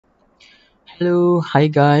Hello, hi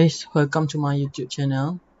guys, welcome to my YouTube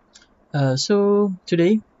channel. So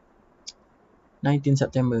today, 19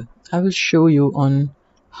 September, I will show you on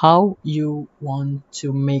how you want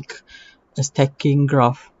to make a stacking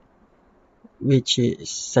graph, which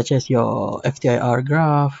is such as your FTIR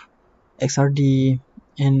graph, XRD,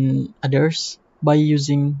 and others by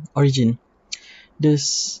using Origin. The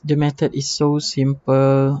method is so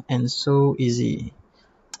simple and so easy.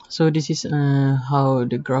 So this is how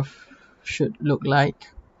the graph should look like.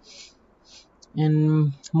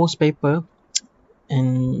 And most paper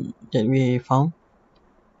and that we found,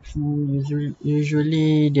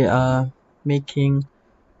 usually they are making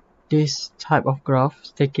this type of graph,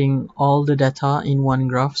 taking all the data in one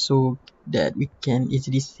graph so that we can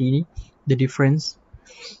easily see the difference.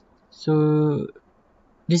 So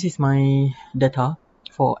this is my data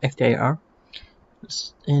for FTIR,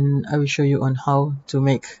 and I will show you on how to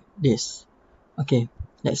make this. Okay,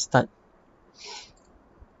 let's start.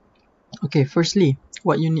 Okay, firstly,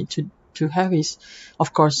 what you need to have is,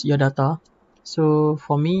 of course, your data. So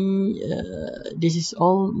for me, this is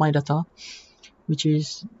all my data, which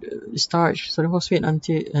is starch, sodium phosphate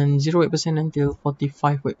until and 0.8% until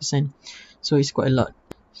 45%. So it's quite a lot.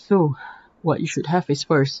 So what you should have is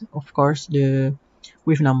first, of course, the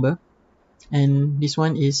wave number, and this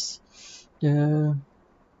one is the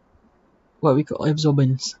what we call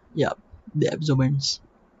absorbance. Yeah, the absorbance,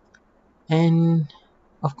 and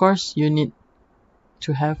of course you need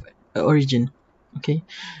to have a origin. Okay,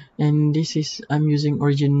 and this is I'm using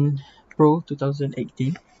Origin Pro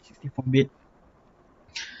 2018 64-bit.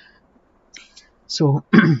 So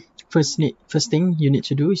first thing you need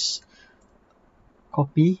to do is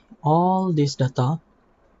copy all this data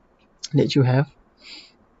that you have,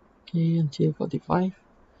 okay, until 45,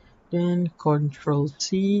 then Control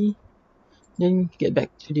C, then get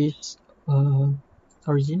back to this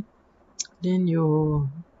origin, then you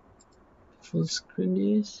full screen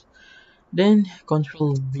this, then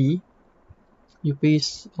Control V, you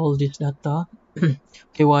paste all this data.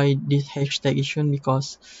 Okay, why this hashtag is shown?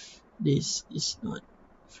 Because this is not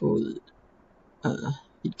full.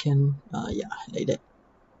 It can yeah, like that.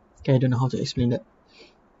 Okay, I don't know how to explain that.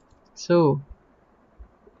 So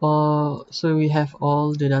so we have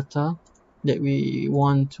all the data that we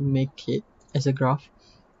want to make it as a graph.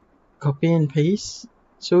 Copy and paste.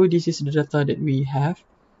 So this is the data that we have,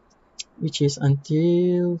 which is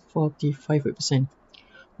until 45%.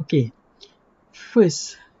 Okay,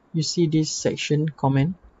 first you see this section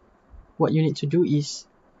comment. What you need to do is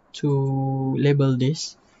to label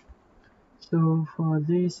this. So for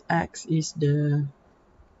this, X is the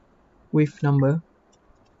wave number.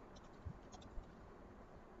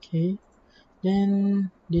 Okay,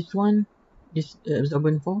 then this one, this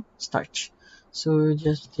absorbent for starch. So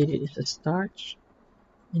just take it as a starch,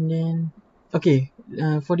 and then okay,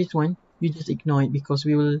 for this one you just ignore it because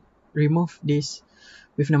we will remove this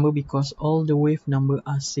wave number because all the wave number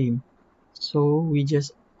are same. So we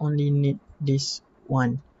just only need this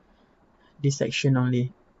one, this section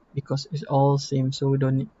only, because it's all same, so we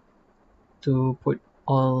don't need to put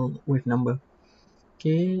all wave number.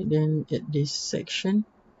 Okay, then at this section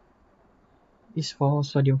is for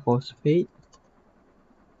sodium phosphate.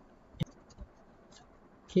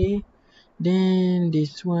 Okay, then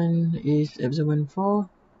this one is absorbent for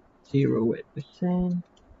 0.8%,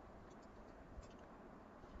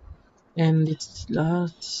 and this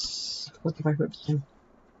last 45%.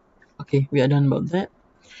 Okay, we are done about that.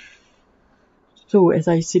 So as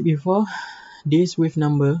I said before, this wave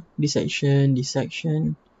number, this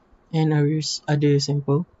section, and other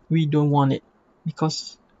sample, we don't want it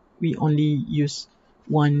because we only use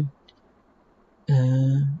one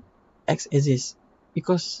x-axis,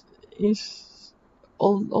 because it's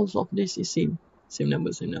all of this is same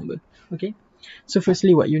number. Okay, so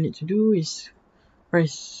firstly what you need to do is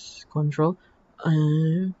press Control.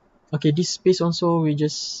 Okay, this space also we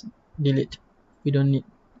just delete, we don't need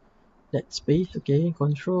that space. Okay,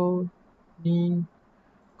 Control, then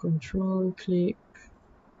Control click.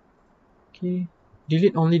 Okay,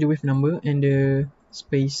 delete only the wave number and the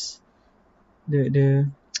space, the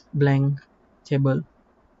blank table.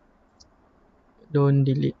 Don't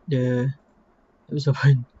delete the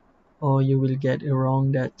absorbent or you will get a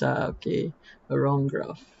wrong data. Okay, a wrong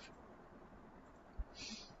graph.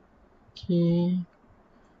 Okay,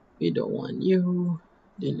 we don't want you.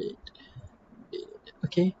 Delete.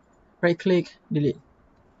 Okay, right click, delete.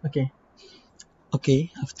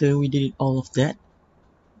 Okay, after we delete all of that,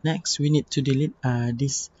 next we need to delete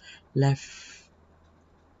this left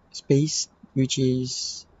space, which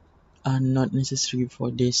is not necessary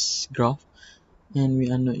for this graph and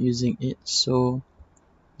we are not using it. So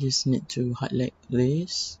just need to highlight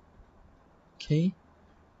this. Okay,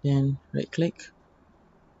 then right click,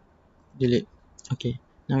 delete. Okay,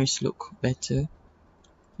 now it's look better.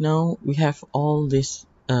 Now we have all this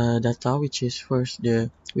data, which is first the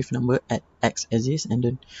with number at x-axis, and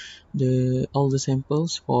then all the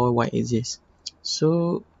samples for y-axis.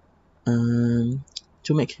 So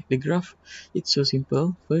to make the graph, it's so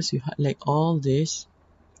simple. First you highlight all this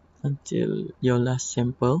until your last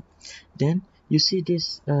sample. Then you see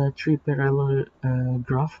this three parallel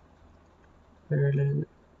graph, parallel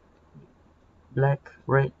black,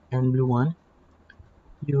 red, and blue one.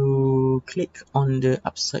 You click on the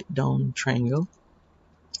upside down triangle.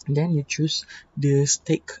 Then you choose the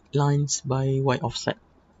stake lines by y offset.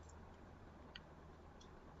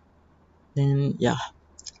 Then yeah,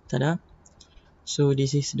 tada. So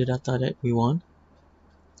this is the data that we want,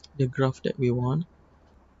 the graph that we want.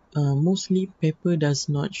 Mostly paper does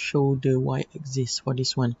not show the y-axis for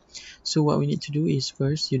this one. So what we need to do is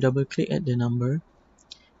first you double click at the number,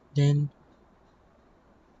 then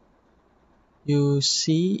you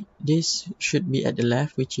see this should be at the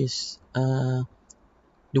left, which is the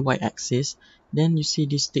y-axis. Then you see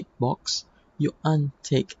this tick box, you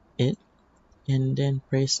untick it and then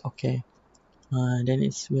press OK. Then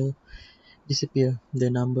it will disappear, the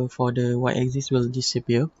number for the y-axis will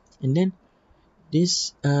disappear, and then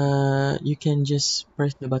this you can just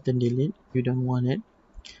press the button delete, you don't want it.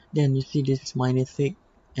 Then you see this minor tick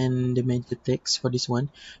and the major text for this one,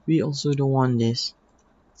 we also don't want this.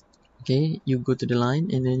 Okay, you go to the line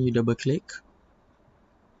and then you double click,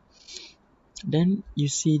 then you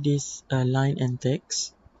see this line and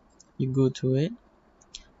text, you go to it,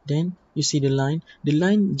 then you see the line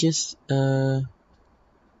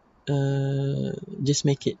just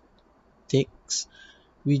make it text.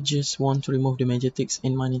 We just want to remove the major text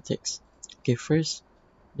and minor text. Okay, first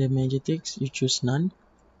the major text you choose none,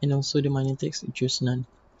 and also the minor text you choose none,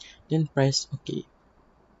 then press OK.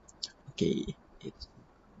 Okay, it's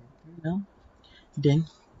now. Then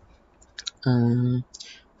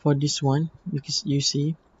for this one, because you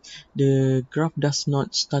see the graph does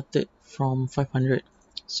not started from 500,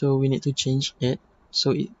 so we need to change it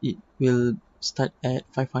so it will start at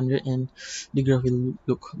 500 and the graph will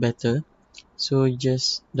look better. So you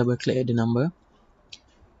just double click at the number.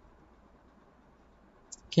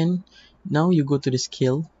 Now you go to the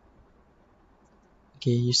scale.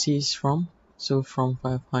 Okay, you see it's from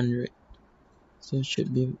 500, so it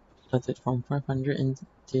should be started from 500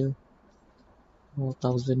 until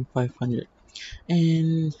 1500.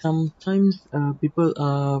 And sometimes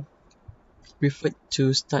people prefer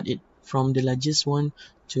to start it from the largest one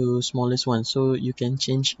to smallest one, so you can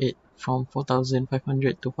change it from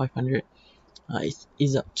 4500 to 500.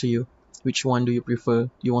 It's up to you, which one do you prefer,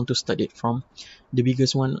 you want to start it from the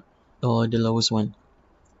biggest one or the lowest one.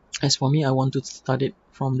 As for me, I want to start it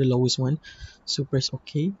from the lowest one, so press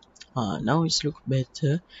OK. Now it's look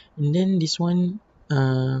better. And then this one,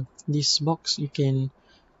 this box you can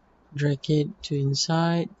drag it to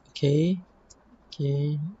inside. Okay,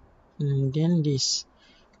 and then this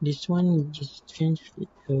one just change it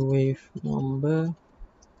to wave number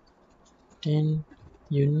 10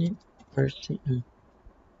 unit per cm.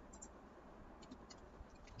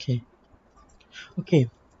 Okay,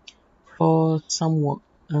 for some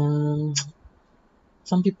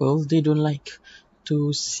people they don't like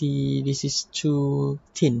to see this is too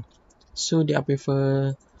thin, so they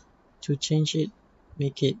prefer to change it,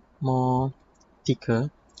 make it more thicker.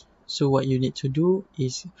 So what you need to do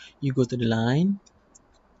is you go to the line.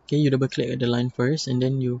 Okay, you double click at the line first and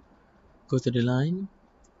then you go to the line,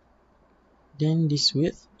 then this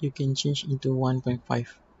width you can change into 1.5.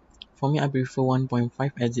 For me, I prefer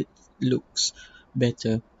 1.5 as it looks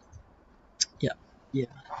better. Yeah,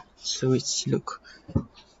 so it's look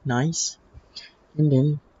nice. And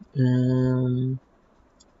then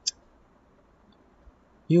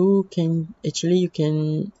you can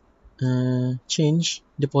change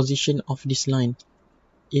the position of this line.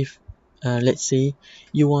 If let's say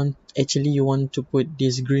you want to put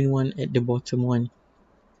this green one at the bottom one,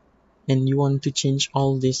 and you want to change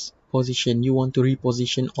all this position, you want to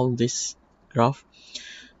reposition all this graph,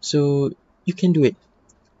 so you can do it.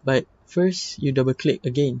 But first you double click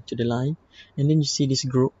again to the line, and then you see this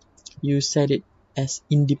group, you set it as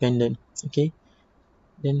independent. Okay,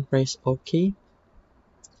 then press OK.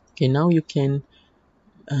 Okay, now you can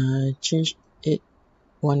change it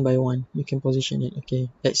one by one, you can position it. Okay,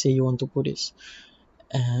 let's say you want to put this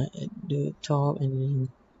at the top and then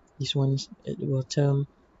this one is at the bottom.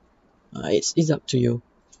 It's up to you.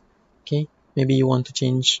 Okay, maybe you want to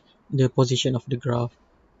change the position of the graph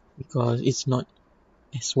because it's not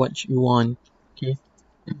as what you want. Okay,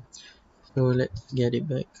 So let's get it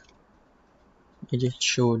back. I just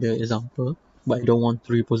show the example, but I don't want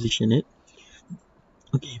to reposition it.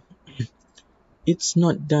 Okay, it's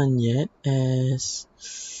not done yet as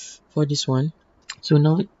for this one. So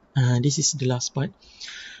now this is the last part,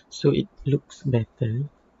 so it looks better.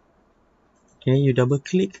 Okay, you double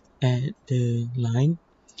click at the line.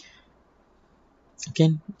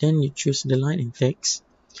 Okay, then you choose the line and text.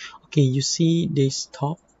 Okay, you see this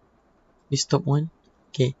top one.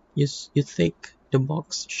 Okay, you take the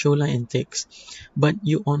box show line and text, but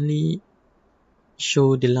you only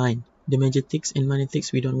show the line. The major text and minor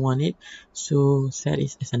text we don't want it, so set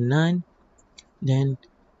it as a none. Then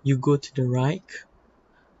you go to the right,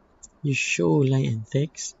 you show line and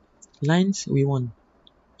text. Lines we want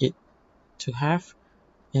it to have,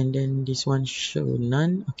 and then this one show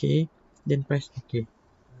none. Okay, then press OK.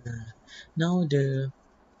 Now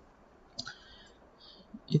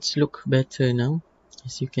it's look better now,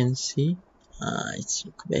 as you can see. It's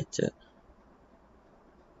look better.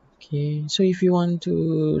 Okay, so if you want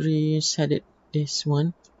to reset it, this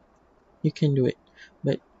one, you can do it.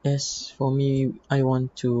 But as for me, I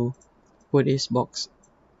want to put this box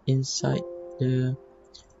inside the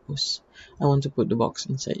I want to put the box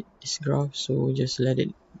inside this graph, so just let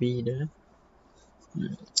it be there.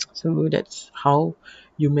 So that's how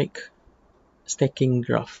you make stacking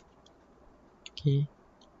graph. Okay,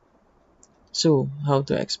 so how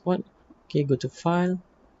to export? Okay, go to file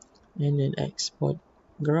and then export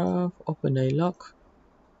graph, open dialog.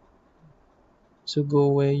 So go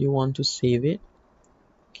where you want to save it.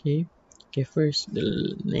 Okay, first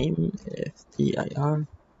the name FTIR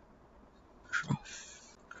graph.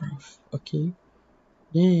 Okay,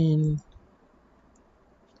 then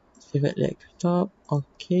save at desktop.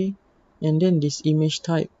 Okay, and then this image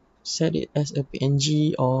type, set it as a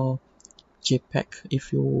PNG or JPEG.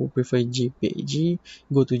 If you prefer JPG,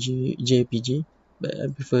 go to JPG, but I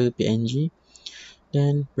prefer PNG.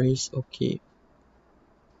 Then press OK.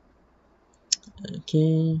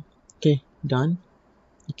 Okay, done.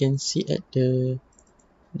 You can see at the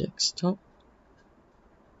desktop.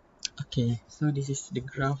 Okay, so this is the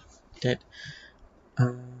graph that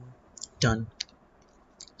done.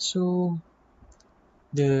 So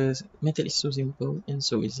the method is so simple and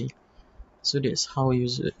so easy. So that's how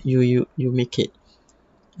you make it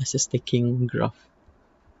as a stacking graph.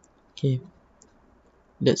 Okay,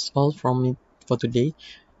 that's all from me for today.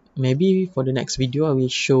 Maybe for the next video I will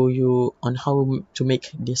show you on how to make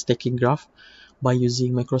the stacking graph by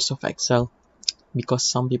using Microsoft Excel, because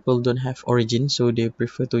some people don't have Origin, so they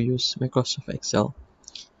prefer to use Microsoft Excel.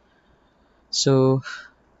 So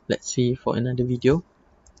let's see for another video.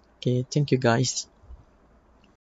 Okay, thank you guys.